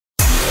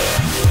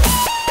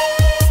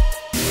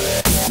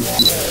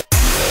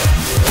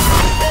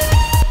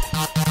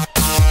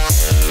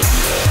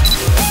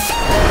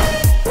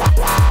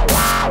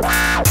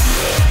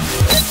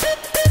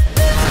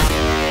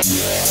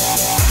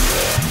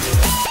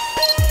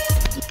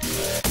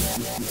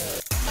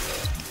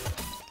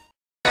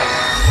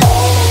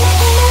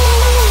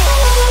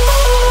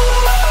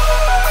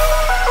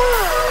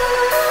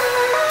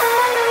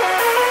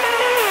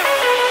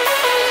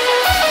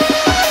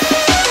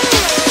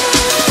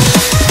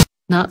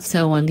Not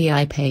so on the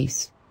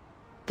I-Pace.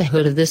 The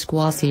hood of this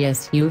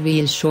quasi-SUV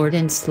is short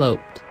and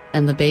sloped,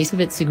 and the base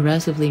of its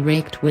aggressively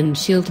raked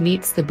windshield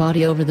meets the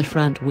body over the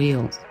front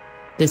wheels.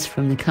 This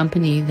from the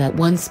company that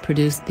once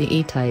produced the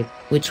E-Type,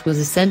 which was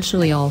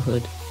essentially all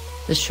hood.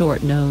 The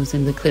short nose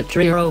and the clipped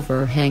rear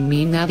overhang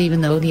mean that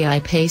even though the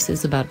I-Pace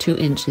is about 2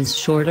 inches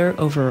shorter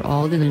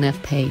overall than an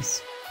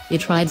F-Pace,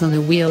 it rides on a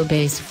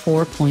wheelbase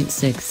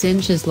 4.6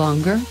 inches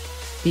longer.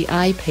 The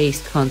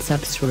I-Pace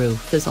Concept's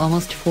roof is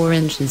almost 4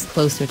 inches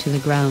closer to the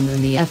ground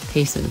than the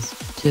F-Pace's,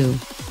 too.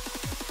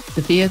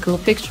 The vehicle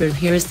pictured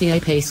here is the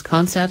I-Pace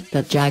Concept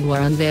that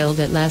Jaguar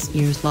unveiled at last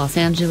year's Los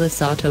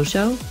Angeles Auto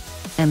Show.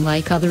 And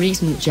like other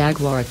recent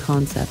Jaguar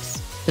concepts,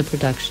 the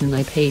production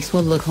I-Pace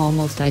will look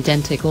almost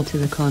identical to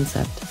the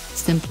concept.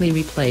 Simply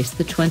replace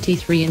the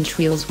 23-inch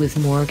wheels with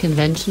more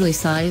conventionally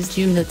sized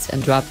units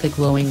and drop the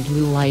glowing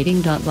blue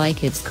lighting.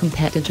 Like its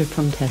competitor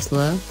from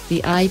Tesla,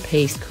 the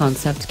I-Pace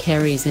Concept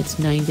carries its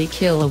 90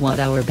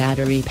 kWh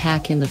battery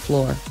pack in the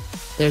floor.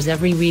 There's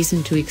every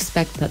reason to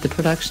expect that the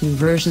production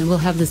version will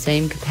have the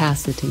same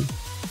capacity.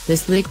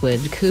 This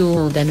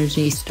liquid-cooled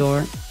energy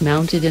store,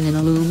 mounted in an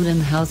aluminum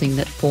housing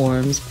that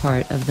forms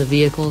part of the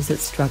vehicle's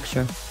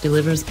structure,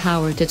 delivers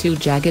power to 2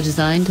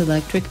 Jaguar-designed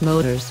electric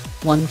motors,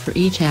 one for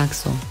each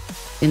axle.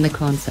 In the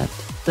concept,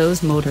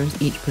 those motors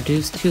each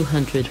produce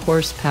 200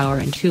 horsepower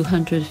and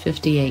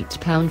 258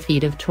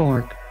 pound-feet of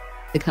torque.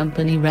 The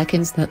company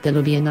reckons that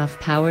there'll be enough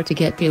power to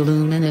get the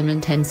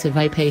aluminum-intensive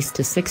I-Pace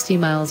to 60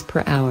 miles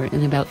per hour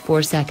in about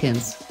 4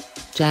 seconds.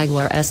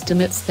 Jaguar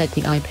estimates that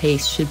the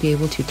I-Pace should be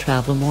able to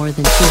travel more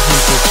than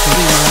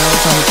 220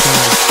 miles on its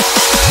own.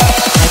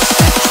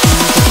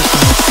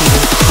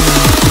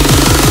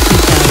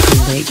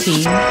 2018,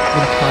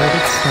 with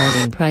target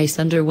starting price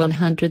under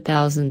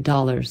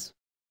 $100,000.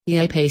 The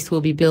I-Pace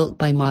will be built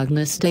by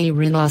Magna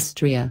Steyr in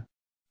Austria.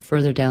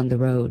 Further down the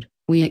road,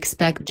 we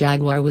expect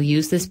Jaguar will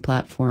use this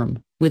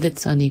platform, with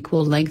its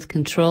unequal length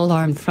control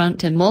arm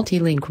front and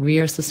multi-link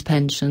rear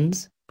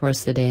suspensions, for a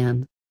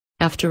sedan.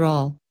 After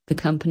all, the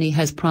company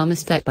has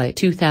promised that by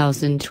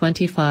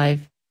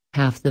 2025,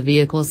 half the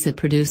vehicles it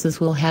produces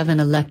will have an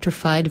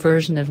electrified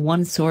version of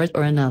one sort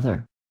or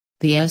another.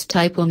 The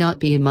S-Type will not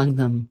be among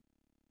them.